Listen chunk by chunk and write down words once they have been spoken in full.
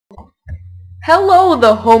Hello,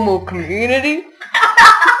 the homo community,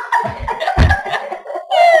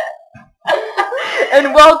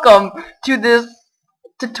 and welcome to this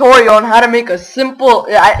tutorial on how to make a simple,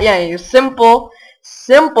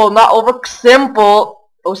 simple, not over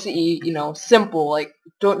simple OCE. Simple. Like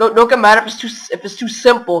don't get mad if it's too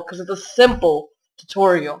simple, because it's a simple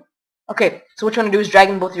tutorial. Okay, so what you want to do is drag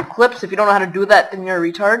in both your clips. If you don't know how to do that, then you're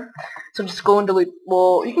a retard. So just go and delete.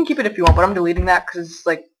 Well, you can keep it if you want, but I'm deleting that because it's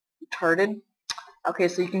like retarded. Okay,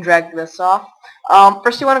 so you can drag this off.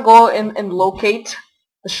 First you want to go and locate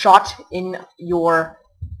the shot in your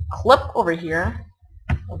clip over here.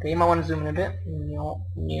 Okay, you might want to zoom in a bit.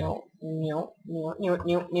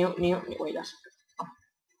 Wait, that's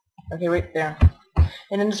okay, right there.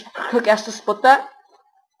 And then just click S to split that.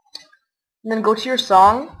 And then go to your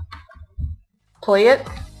song, play it,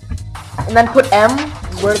 and then put M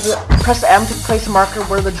press M to place a marker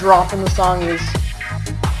where the drop in the song is.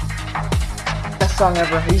 Best song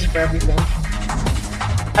ever. I use it for everything.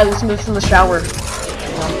 I listen to this in the shower.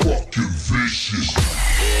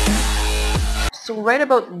 So right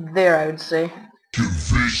about there, I would say.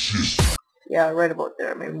 Yeah, right about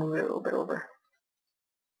there. Maybe move it a little bit over.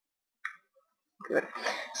 Good.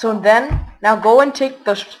 So then, now go and take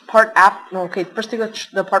the part after. No, okay. First take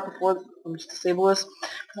the part before. Let me just disable this.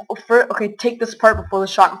 Okay, take this part before the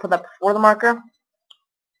shot and put that before the marker.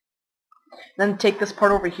 Then take this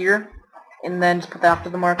part over here, and then just put that after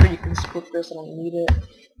the marker. You can split this. I don't need it.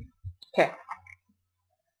 Okay.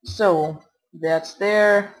 So that's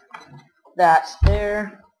there. That's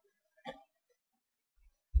there.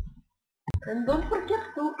 And don't forget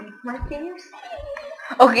to eat my KFC.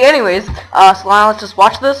 Okay, anyways, so now let's just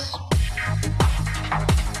watch this.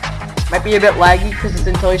 Might be a bit laggy because it's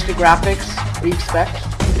Intel HD graphics. What do you expect?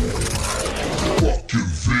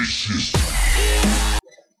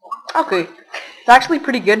 Okay, it's actually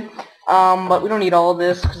pretty good. But we don't need all of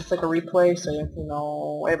this because it's like a replay, so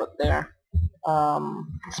right about there.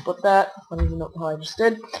 Split that. I don't even know how I just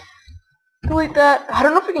did. Delete that. I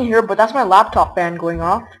don't know if you can hear it, but that's my laptop fan going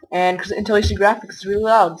off, and because Intel HD graphics is really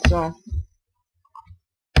loud, so.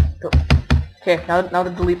 Okay, now the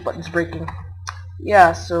delete button's breaking.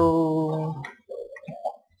 Yeah, so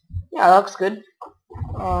yeah, that looks good.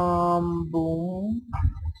 Boom.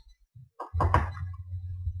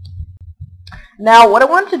 Now, what I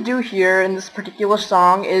want to do here in this particular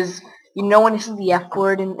song is, when you see the F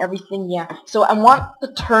word and everything, yeah. So I want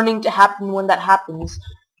the turning to happen when that happens.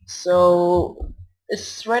 So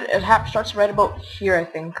it's right. It starts right about here, I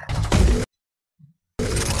think.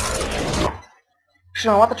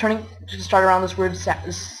 So I want the turning to start around this weird sound.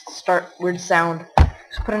 Just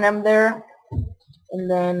put an M there, and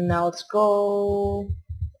then now let's go.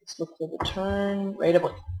 Let's look for the turn right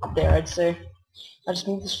about there, I'd say. I'll just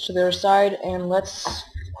move this to the other side, and let's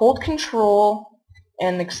hold Control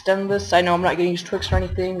and extend this. I know I'm not getting used to tricks or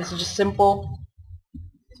anything. This is just simple.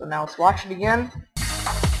 So now let's watch it again.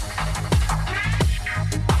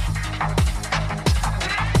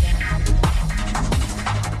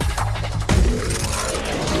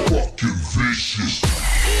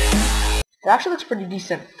 It actually looks pretty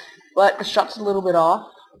decent, but the shot's a little bit off.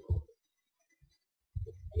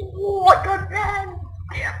 What the man?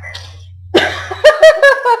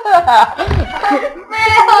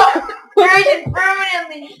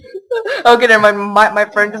 Permanently. Okay, never mind. My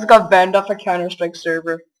friend just got banned off a Counter-Strike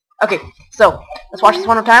server. Okay, so let's watch this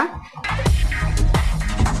one more time.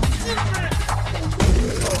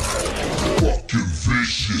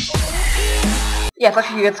 Yeah,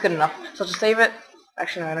 it's good enough. So just save it.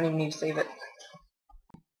 Actually, no, I don't even need to save it.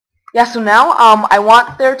 Yeah, so now I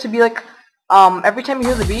want there to be like every time you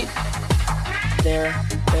hear the beat, there.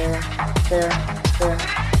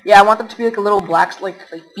 Yeah, I want them to be like a little black, like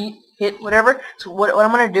beat, hit, whatever. So what I'm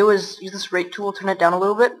gonna do is use this rate tool, turn it down a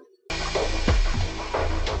little bit.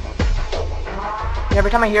 And every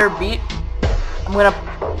time I hear a beat, I'm gonna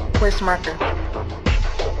place a marker.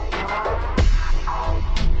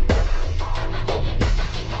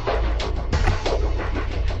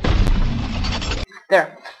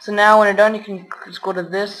 There. So now when you're done, you can just go to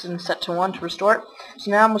this and set to 1 to restore it. So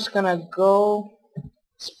now I'm just gonna go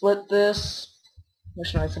split this.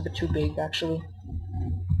 Actually, no, it's a bit too big actually.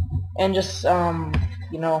 And just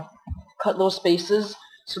cut those spaces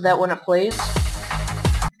so that when it plays.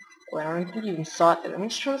 Wait, I don't even think you even saw it. Let me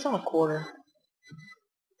just turn this on a quarter.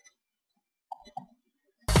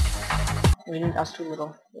 Wait, that's too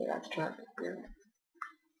little. Yeah, I have to turn it weird.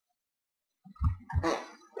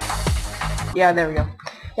 Yeah, there we go.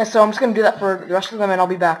 Yeah, so I'm just gonna do that for the rest of them, and I'll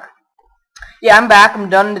be back. Yeah, I'm back. I'm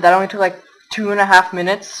done. That only took like 2.5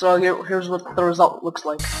 minutes. So here's what the result looks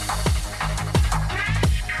like.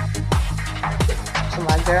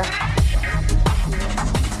 there.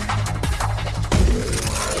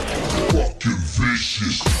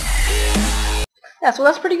 Yeah, so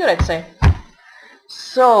that's pretty good, I'd say.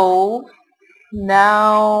 So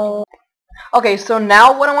now, okay, so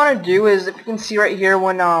now what I want to do is, if you can see right here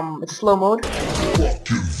when it's slow mode,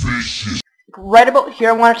 right about here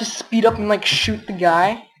I want it to speed up and like shoot the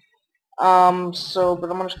guy. So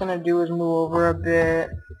what I'm just gonna do is move over a bit.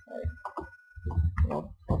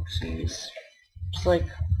 Oh, oopsies. Just like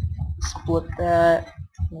split that.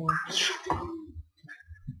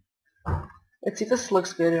 Let's see if this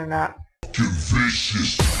looks good or not.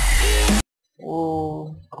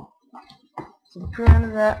 Whoa. So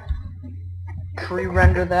pre-render that.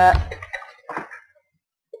 Pre-render that.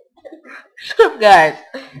 Shut up, guys.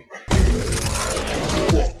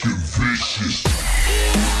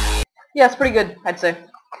 Yeah, it's pretty good, I'd say.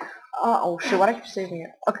 Oh shit, why did I keep saving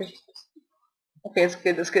it? Okay. Okay, it's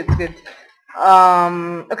good, it's good, it's good.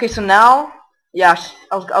 Okay, so now, yeah,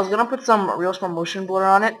 I was gonna put some real small motion blur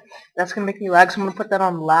on it. That's gonna make me lag, so I'm gonna put that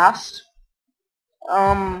on last.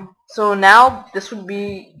 So now this would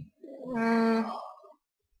be,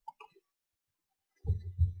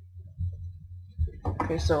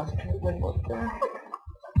 okay, so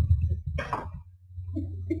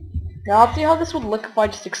now I'll see how this would look if I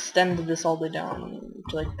just extended this all the way down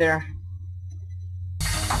to like there.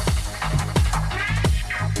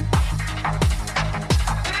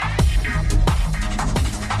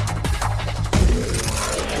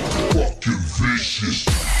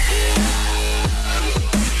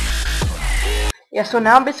 Yeah, so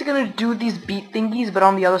now I'm basically gonna do these beat thingies, but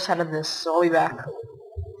on the other side of this. So I'll be back.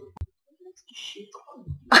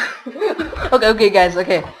 Okay, guys.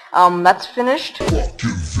 Okay, that's finished.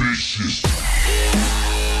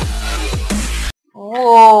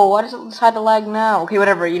 Oh, why does it decide to lag now? Okay,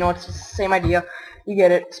 whatever. You know, it's the same idea. You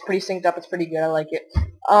get it. It's pretty synced up. It's pretty good. I like it.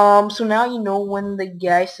 So now you know when the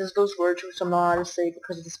guy says those words, which I'm not allowed to say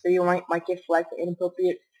because this video might get flagged for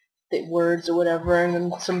inappropriate words or whatever, and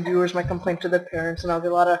then some viewers might complain to their parents, and I'll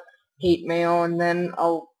get a lot of hate mail, and then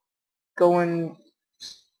I'll go and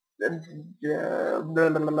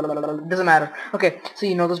doesn't matter. Okay, so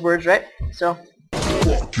you know those words, right? So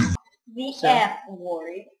the F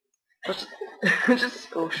word. Just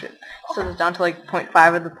oh shit. So it's down to like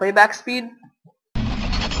 0.5 of the playback speed.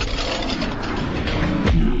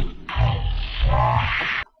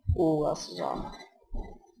 Oh, what else is on?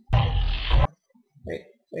 Wait.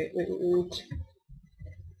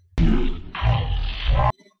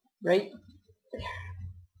 Right?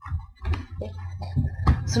 Okay.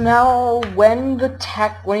 So now when he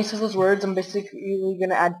says those words, I'm basically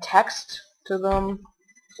gonna add text to them.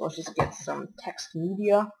 So let's just get some text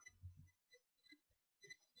media.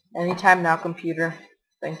 Anytime now, computer.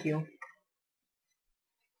 Thank you.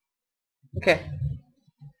 Okay.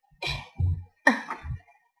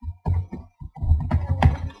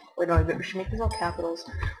 Wait, no, we should make these all capitals.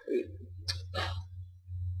 Wait.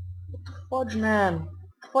 Fudge, man.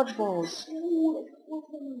 Fudge balls.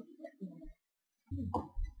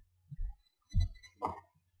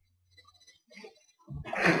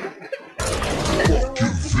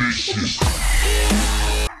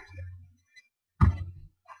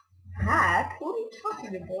 Hack? What are you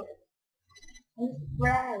talking about? It's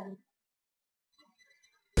brown.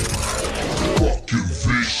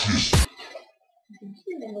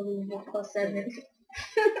 +7.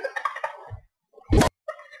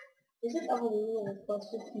 Is it unbelievable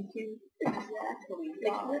 +52? Exactly.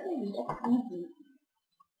 Like, literally, that's easy.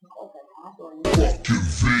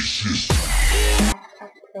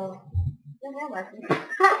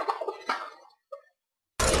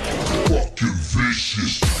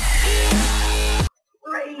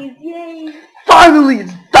 Raise, yay! Finally,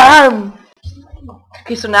 it's done!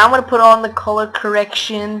 Okay, so now I'm gonna put on the color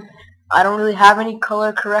correction. I don't really have any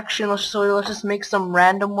color correction, so let's just make some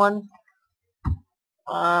random one.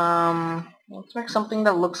 Let's make something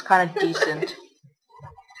that looks kind of decent.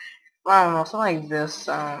 I don't know, something like this.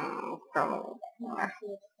 I don't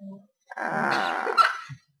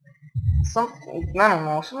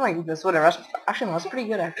know, something like this. Whatever. Actually, no, that's pretty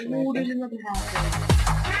good. Actually.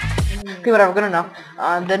 Okay, whatever. Good enough.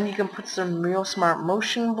 Then you can put some real smart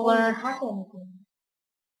motion blur.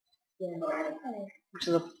 Which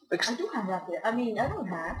is I do have that. I mean, I don't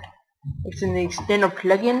have. It's in the external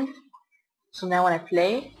plugin. So now when I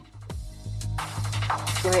play,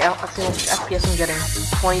 let's see how much FPS I'm getting.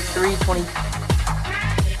 23, 20.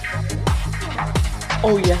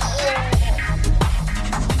 Oh yes.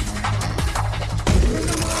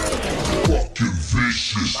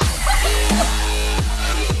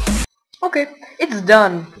 Okay, it's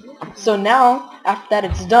done. So now, after that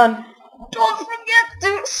it's done, don't forget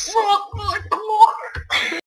to suck.